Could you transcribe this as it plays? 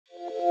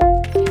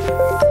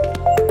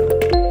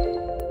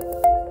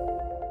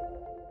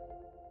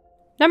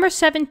Number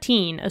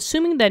 17,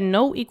 assuming that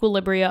no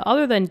equilibria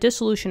other than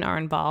dissolution are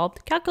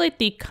involved, calculate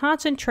the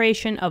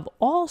concentration of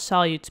all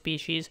solute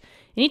species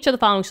in each of the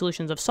following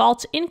solutions of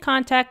salts in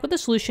contact with a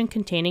solution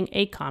containing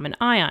a common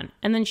ion,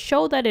 and then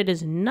show that it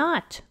is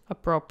not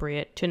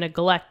appropriate to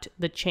neglect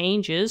the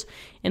changes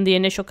in the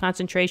initial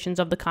concentrations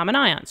of the common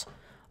ions.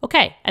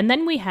 Okay, and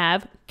then we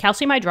have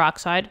calcium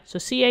hydroxide, so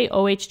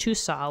CaOH2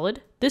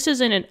 solid. This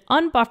is in an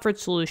unbuffered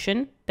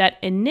solution that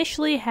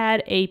initially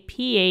had a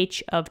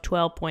pH of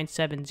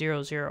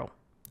 12.700.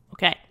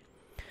 Okay,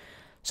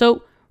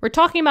 so we're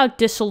talking about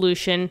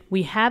dissolution.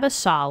 We have a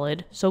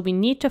solid, so we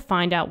need to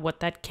find out what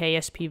that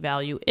Ksp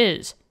value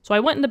is. So I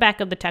went in the back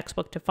of the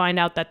textbook to find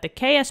out that the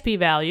Ksp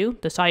value,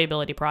 the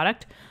solubility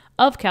product,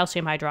 of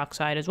calcium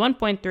hydroxide is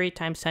 1.3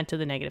 times 10 to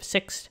the negative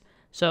 6.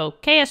 So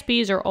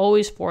Ksps are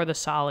always for the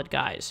solid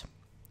guys.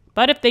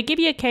 But if they give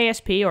you a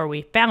Ksp, or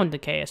we found the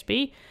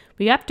Ksp,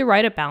 we have to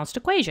write a balanced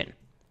equation.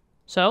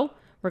 So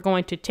we're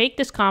going to take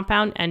this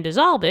compound and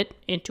dissolve it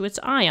into its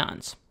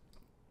ions.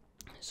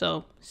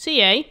 So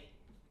CaOH2,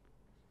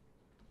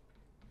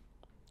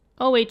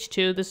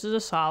 this is a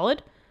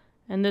solid,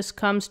 and this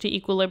comes to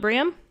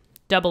equilibrium,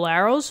 double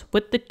arrows,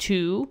 with the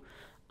two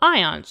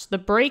ions. The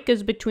break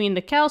is between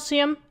the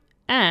calcium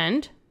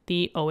and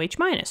the OH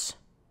minus,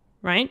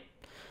 right?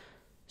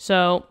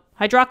 So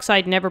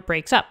hydroxide never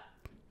breaks up.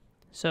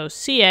 So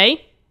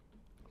Ca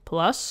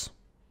plus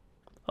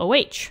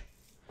OH.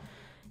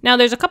 Now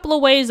there's a couple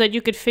of ways that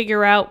you could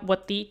figure out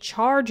what the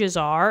charges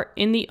are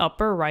in the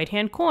upper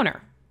right-hand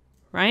corner,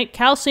 right?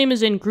 Calcium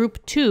is in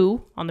group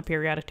 2 on the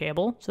periodic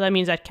table, so that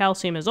means that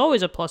calcium is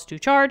always a +2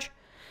 charge.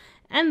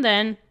 And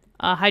then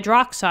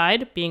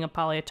hydroxide, being a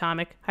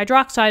polyatomic,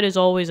 hydroxide is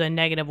always a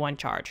 -1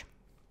 charge.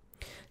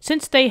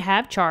 Since they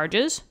have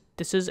charges,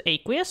 this is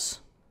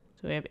aqueous.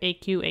 So we have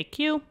AQ,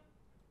 AQ.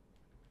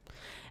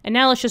 And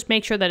now let's just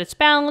make sure that it's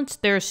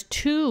balanced. There's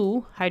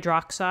 2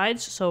 hydroxides,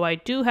 so I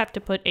do have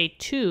to put a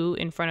 2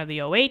 in front of the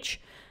OH,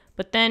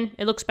 but then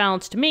it looks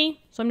balanced to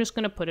me, so I'm just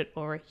going to put it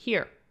over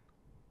here.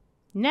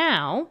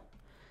 Now,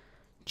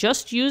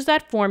 just use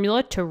that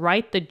formula to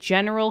write the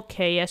general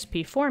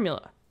Ksp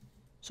formula.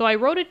 So I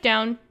wrote it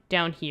down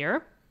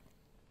here.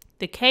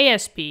 The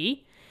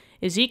Ksp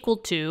is equal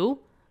to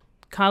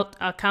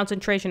a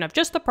concentration of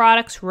just the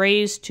products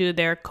raised to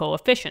their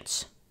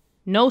coefficients.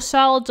 No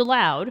solids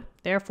allowed,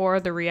 therefore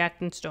the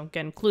reactants don't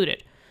get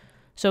included.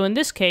 So in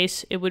this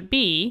case, it would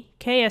be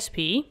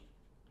Ksp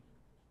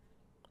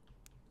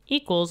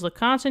equals the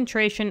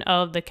concentration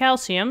of the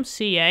calcium,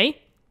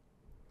 Ca,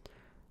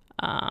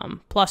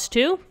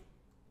 +2,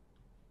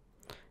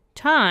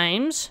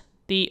 times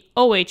the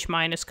OH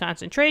minus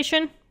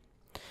concentration.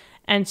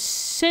 And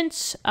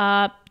since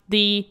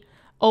the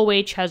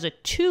OH has a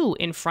 2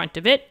 in front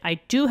of it, I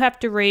do have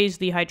to raise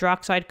the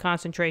hydroxide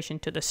concentration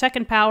to the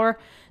 2nd power.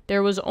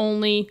 There was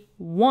only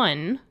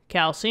 1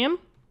 calcium,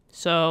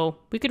 so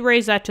we could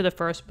raise that to the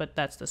 1st, but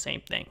that's the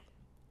same thing.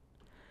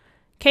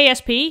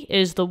 Ksp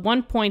is the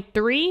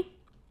 1.3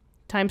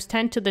 times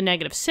 10 to the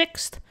negative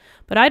 6th,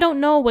 but I don't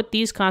know what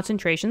these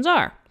concentrations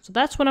are. So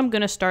that's when I'm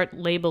going to start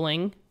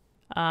labeling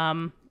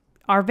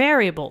our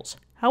variables.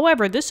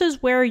 However, this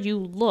is where you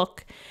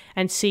look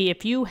and see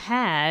if you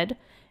had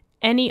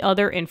any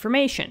other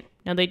information.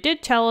 Now, they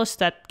did tell us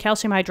that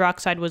calcium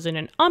hydroxide was in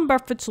an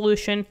unbuffered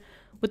solution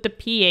with the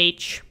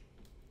pH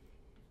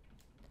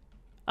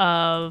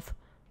of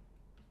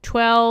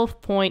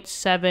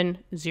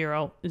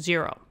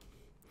 12.700.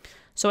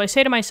 So I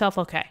say to myself,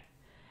 okay,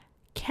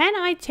 can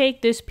I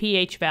take this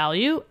pH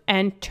value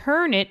and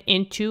turn it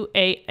into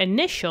an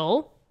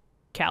initial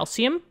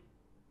calcium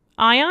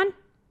ion?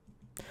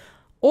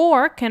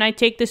 Or can I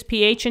take this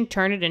pH and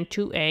turn it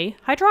into a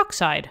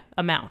hydroxide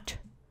amount?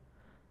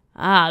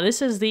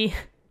 This is the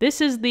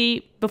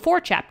before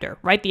chapter,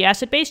 right? The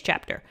acid-base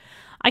chapter.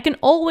 I can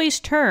always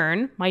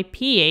turn my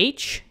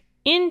pH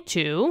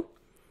into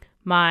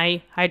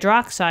my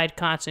hydroxide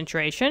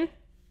concentration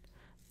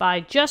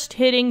by just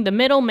hitting the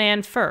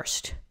middleman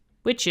first,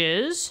 which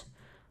is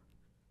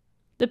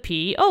the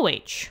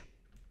POH.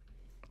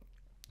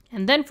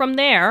 And then from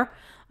there,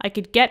 I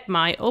could get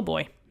my, oh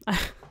boy,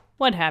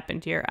 what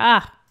happened here?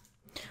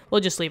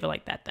 We'll just leave it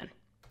like that then.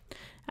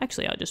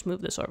 Actually, I'll just move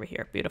this over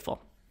here.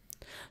 Beautiful.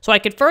 So I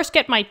could first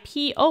get my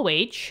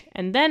POH,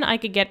 and then I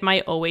could get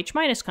my OH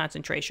minus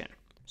concentration.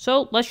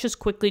 So let's just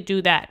quickly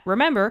do that.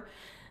 Remember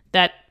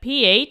that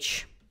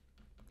pH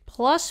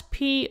plus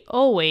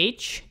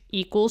POH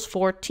equals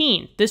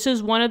 14. This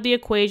is one of the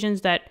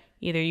equations that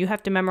either you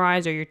have to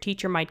memorize or your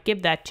teacher might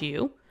give that to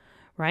you,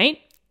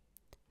 right?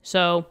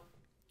 So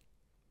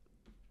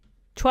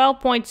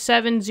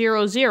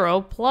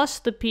 12.700 plus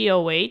the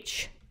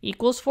POH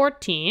equals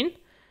 14.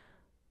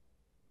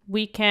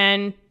 We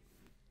can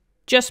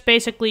just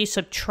basically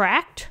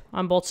subtract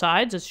on both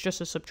sides. It's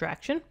just a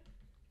subtraction.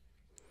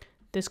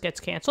 This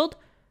gets canceled.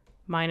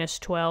 Minus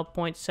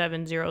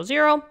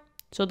 12.700.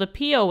 So the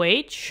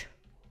POH,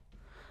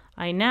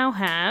 I now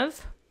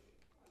have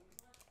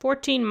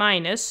 14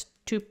 minus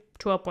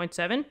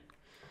 12.7.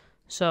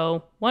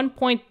 So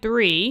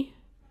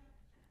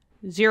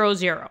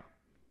 1.300.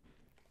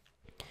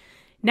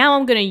 Now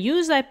I'm going to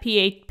use that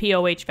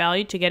pOH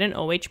value to get an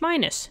OH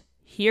minus.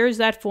 Here's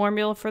that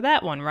formula for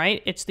that one,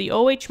 right? It's the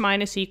OH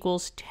minus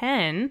equals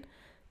 10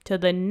 to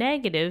the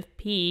negative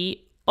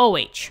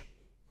pOH.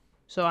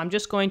 So I'm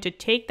just going to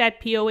take that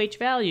pOH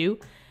value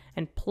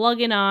and plug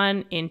it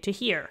on into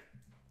here,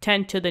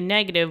 10 to the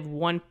negative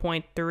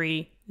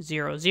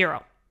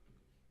 1.300.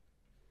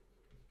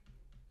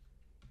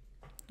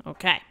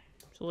 Okay,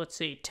 so let's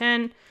see,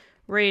 10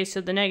 raised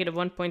to the negative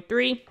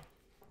 1.3,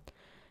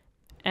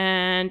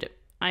 and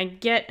I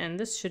get, and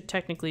this should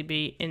technically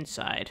be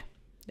inside.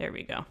 There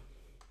we go.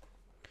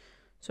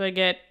 So I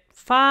get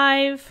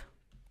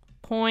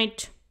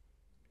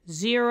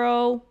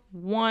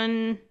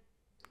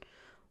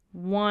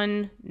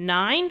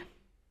 5.0119.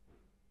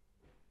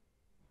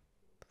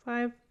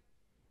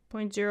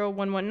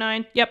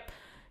 5.0119, yep,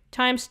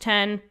 times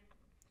 10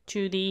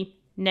 to the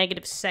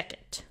negative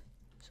second.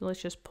 So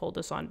let's just pull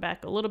this on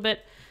back a little bit.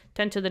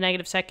 10 to the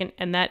negative second,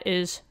 and that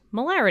is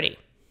molarity.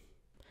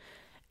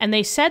 And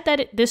they said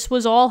that this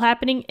was all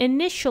happening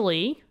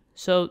initially,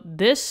 so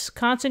this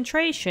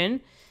concentration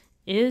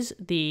is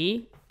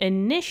the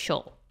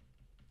initial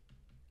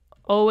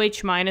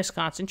OH minus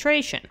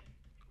concentration.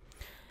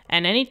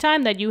 And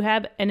anytime that you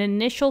have an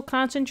initial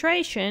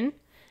concentration,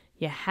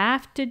 you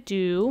have to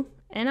do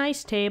an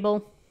ice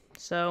table.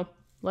 So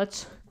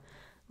let's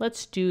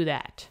do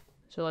that.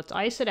 So let's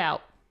ice it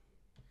out.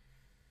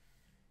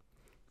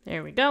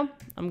 There we go.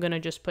 I'm going to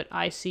just put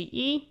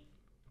ICE.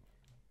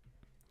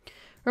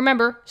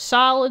 Remember,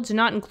 solids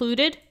not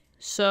included,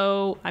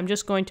 so I'm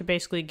just going to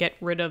basically get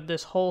rid of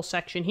this whole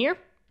section here.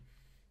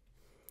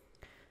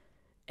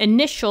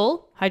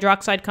 Initial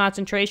hydroxide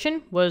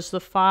concentration was the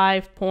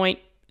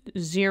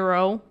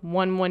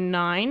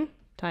 5.0119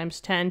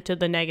 times 10 to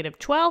the negative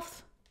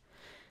 12th.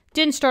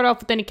 Didn't start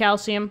off with any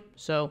calcium,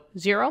 so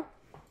 0.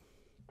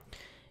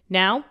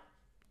 Now,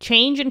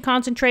 change in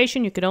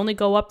concentration, you could only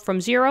go up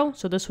from 0,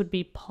 so this would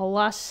be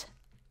plus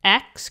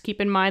X.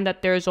 Keep in mind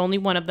that there's only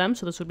one of them,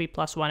 so this would be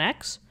plus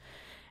 1X.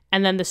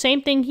 And then the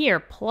same thing here,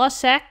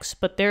 plus X,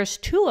 but there's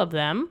 2 of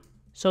them,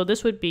 so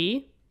this would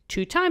be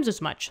 2 times as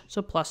much,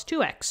 so plus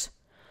 2X.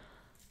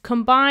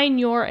 Combine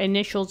your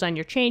initials and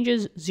your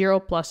changes.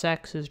 0 plus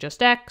X is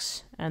just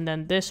X, and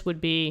then this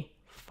would be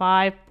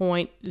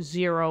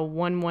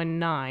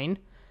 5.0119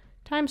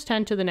 times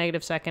 10 to the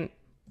negative second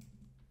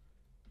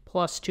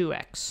plus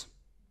 2X.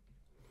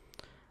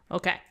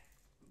 Okay,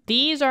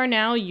 these are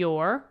now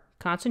your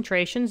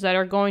concentrations that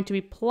are going to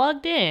be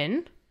plugged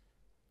in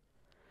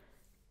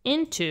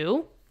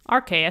into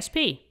our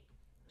Ksp.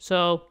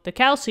 So the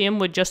calcium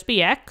would just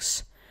be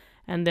X,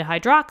 and the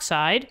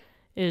hydroxide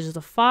is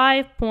the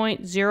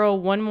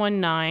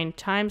 5.0119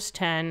 times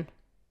 10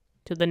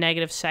 to the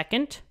negative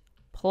second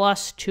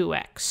plus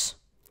 2X.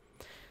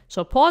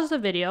 So pause the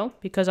video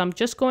because I'm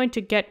just going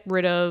to get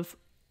rid of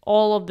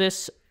all of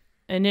this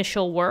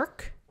initial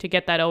work to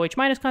get that OH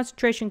minus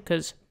concentration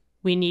because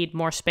we need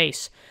more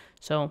space.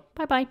 So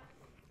bye-bye.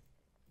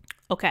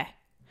 Okay.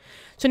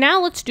 So now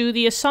let's do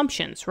the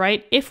assumptions,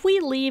 right? If we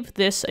leave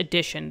this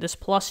addition, this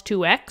plus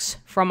 2X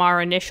from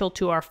our initial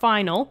to our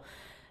final,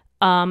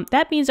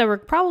 that means that we're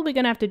probably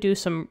going to have to do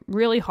some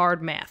really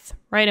hard math,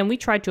 right? And we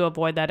try to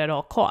avoid that at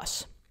all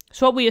costs.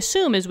 So what we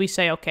assume is we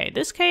say, okay,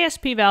 this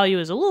Ksp value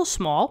is a little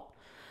small,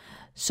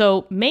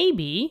 so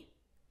maybe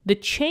the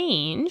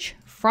change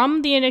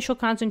from the initial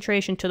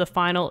concentration to the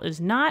final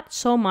is not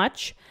so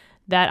much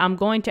that I'm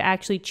going to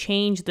actually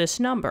change this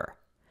number.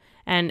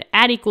 And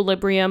at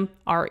equilibrium,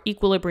 our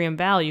equilibrium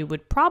value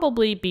would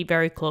probably be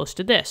very close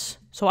to this.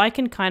 So I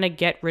can kind of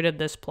get rid of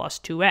this plus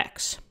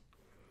 2X.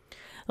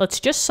 Let's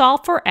just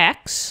solve for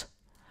X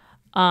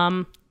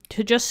to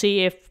just see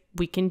if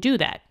we can do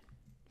that.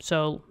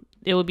 So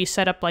it would be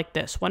set up like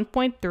this.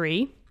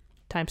 1.3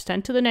 times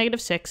 10 to the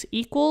negative 6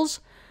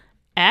 equals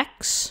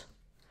X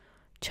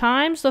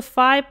times the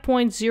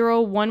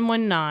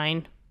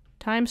 5.0119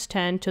 times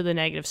 10 to the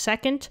negative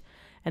second,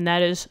 and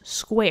that is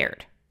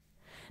squared.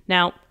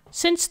 Now,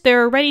 since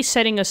they're already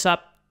setting us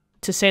up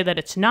to say that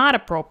it's not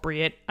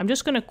appropriate, I'm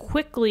just going to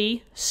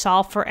quickly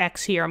solve for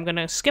X here. I'm going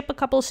to skip a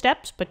couple of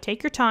steps, but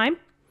take your time.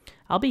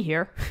 I'll be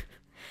here.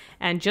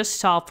 And just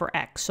solve for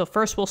X. So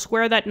first we'll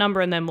square that number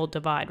and then we'll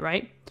divide,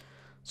 right?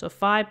 So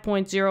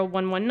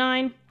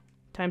 5.0119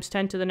 times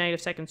 10 to the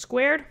negative second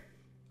squared.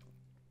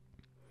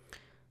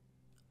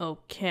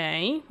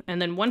 Okay,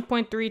 and then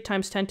 1.3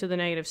 times 10 to the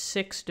negative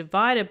 6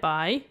 divided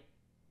by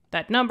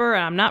that number,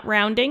 and I'm not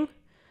rounding.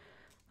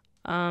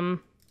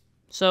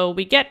 So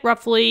we get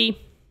roughly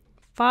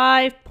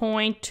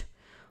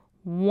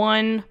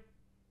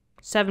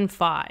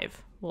 5.175,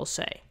 we'll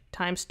say,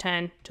 times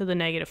 10 to the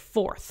negative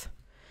 4th.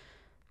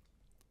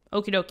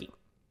 Okie dokie.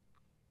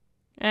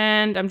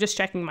 And I'm just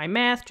checking my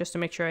math just to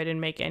make sure I didn't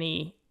make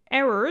any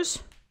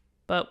errors,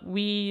 but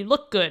we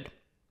look good.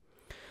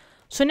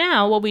 So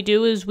now what we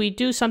do is we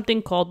do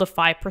something called the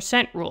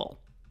 5% rule.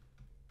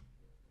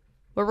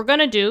 What we're going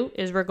to do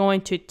is we're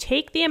going to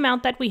take the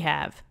amount that we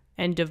have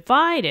and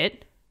divide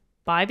it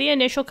by the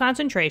initial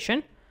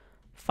concentration,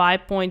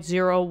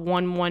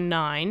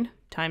 5.0119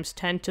 times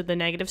 10 to the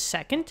negative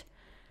second,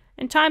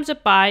 and times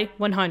it by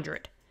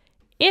 100.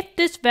 If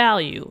this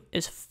value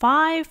is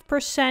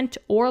 5%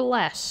 or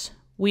less,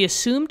 we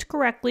assumed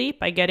correctly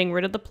by getting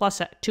rid of the plus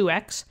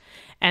 2x,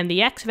 and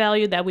the x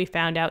value that we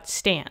found out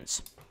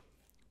stands.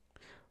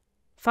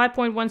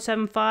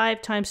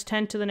 5.175 times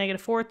 10 to the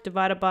negative fourth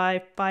divided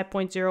by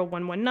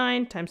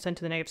 5.0119 times 10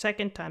 to the negative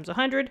second times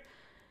 100.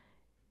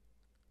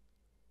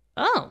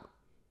 Oh,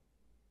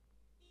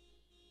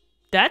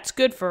 that's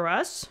good for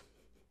us.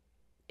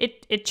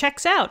 It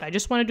checks out. I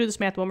just want to do this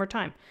math one more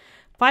time.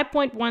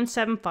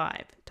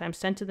 5.175 times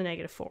 10 to the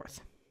negative fourth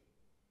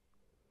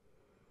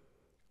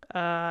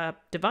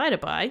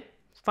divided by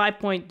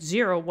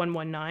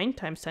 5.0119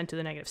 times 10 to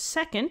the negative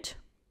second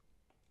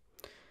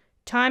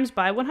times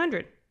by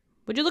 100.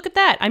 Would you look at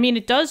that? I mean,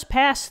 it does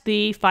pass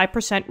the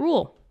 5%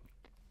 rule.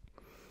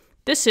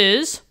 This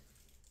is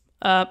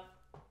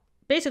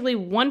basically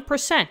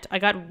 1%. I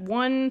got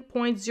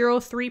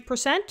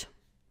 1.03%,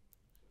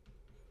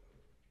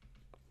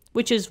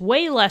 which is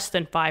way less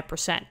than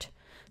 5%.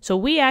 So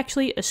we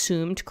actually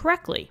assumed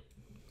correctly.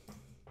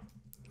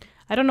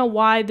 I don't know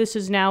why this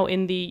is now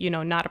in the,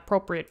 not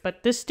appropriate,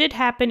 but this did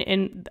happen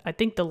in, I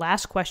think, the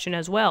last question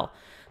as well.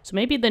 So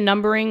maybe the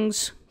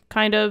numbering's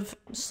kind of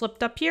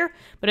slipped up here.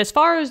 But as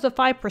far as the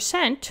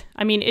 5%,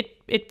 I mean,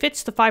 it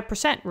fits the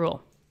 5%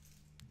 rule.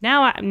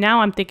 Now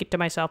I'm thinking to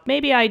myself,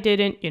 maybe I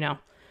didn't,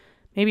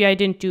 maybe I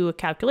didn't do a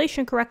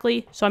calculation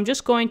correctly. So I'm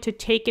just going to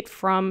take it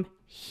from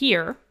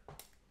here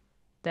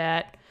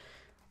that,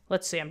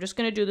 let's see, I'm just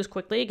going to do this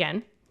quickly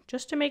again,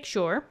 just to make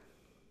sure.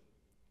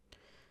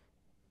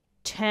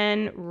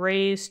 10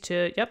 raised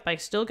to, yep, I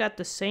still got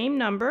the same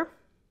number.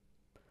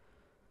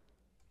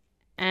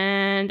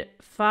 And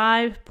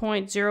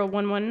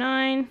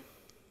 5.0119.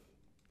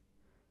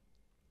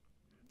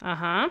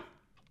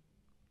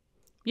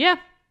 Yeah.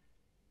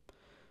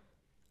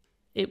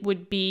 It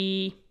would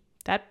be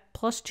that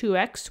plus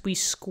 2x. We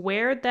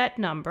squared that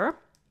number.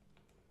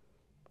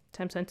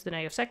 10 to the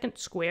negative second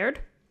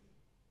squared.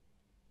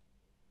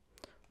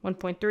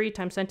 1.3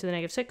 times 10 to the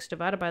negative 6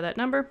 divided by that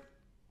number.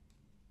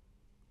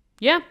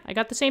 Yeah, I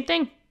got the same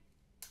thing.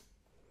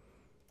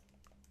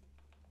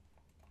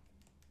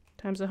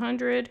 Times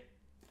 100.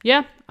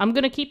 Yeah, I'm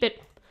going to keep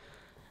it.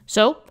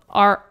 So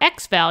our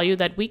x value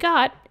that we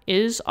got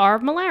is our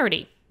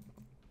molarity.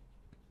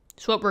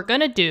 So what we're going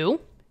to do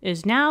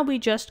is now we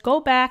just go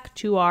back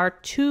to our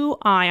 2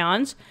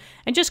 ions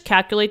and just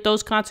calculate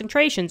those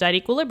concentrations at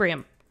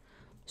equilibrium.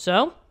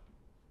 So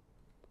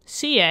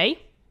Ca,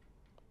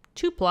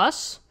 2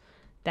 plus,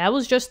 that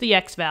was just the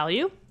x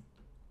value.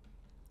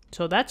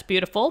 So that's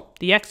beautiful.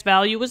 The x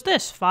value was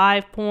this,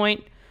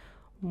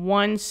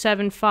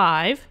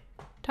 5.175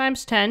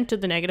 times 10 to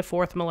the negative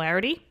fourth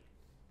molarity.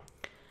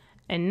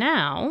 And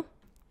now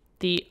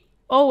the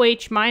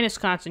OH minus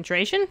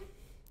concentration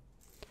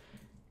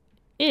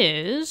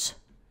is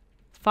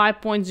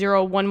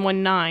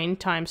 5.0119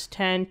 times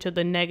 10 to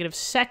the negative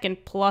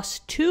second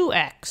plus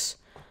 2x.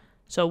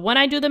 So when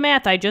I do the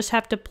math, I just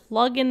have to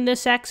plug in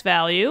this x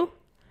value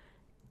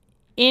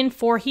in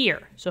for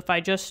here. So if I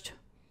just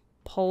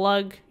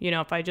plug,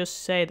 if I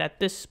just say that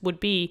this would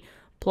be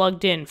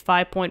plugged in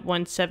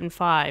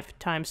 5.175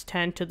 times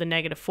 10 to the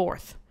negative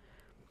fourth.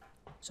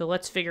 So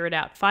let's figure it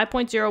out.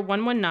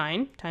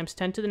 5.0119 times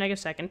 10 to the negative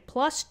second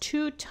plus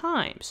 2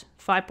 times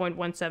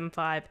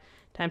 5.175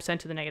 times 10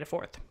 to the negative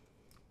fourth.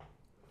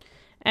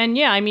 And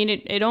yeah, I mean,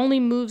 it only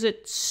moves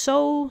it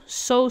so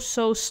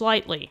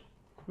slightly.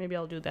 Maybe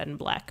I'll do that in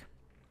black.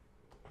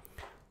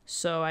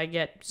 So I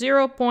get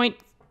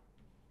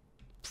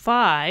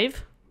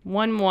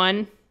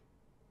 0.5115.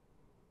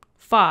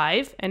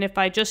 And if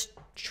I just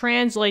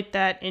translate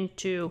that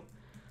into,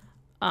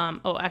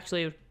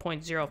 actually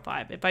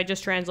 0.05. If I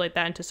just translate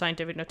that into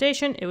scientific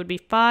notation, it would be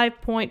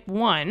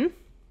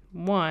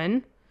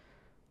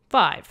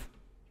 5.115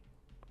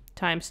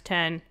 times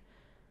 10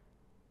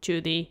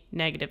 to the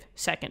negative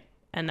second.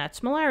 And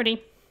that's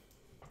molarity.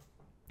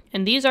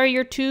 And these are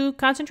your 2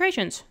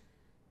 concentrations.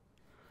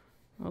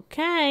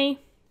 Okay.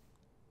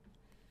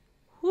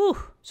 Whew.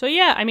 So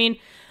yeah, I mean,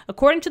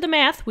 according to the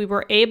math, we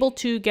were able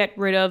to get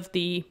rid of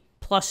the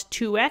plus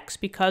 2x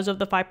because of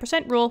the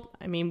 5% rule.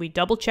 I mean, we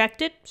double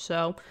checked it,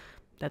 so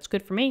that's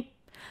good for me.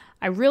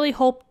 I really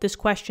hope this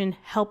question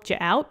helped you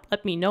out.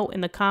 Let me know in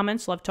the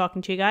comments. Love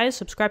talking to you guys.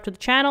 Subscribe to the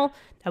channel.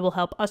 That will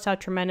help us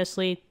out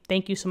tremendously.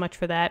 Thank you so much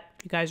for that.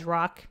 You guys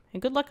rock.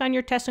 And good luck on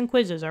your tests and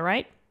quizzes, all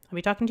right? I'll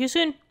be talking to you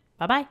soon.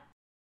 Bye-bye.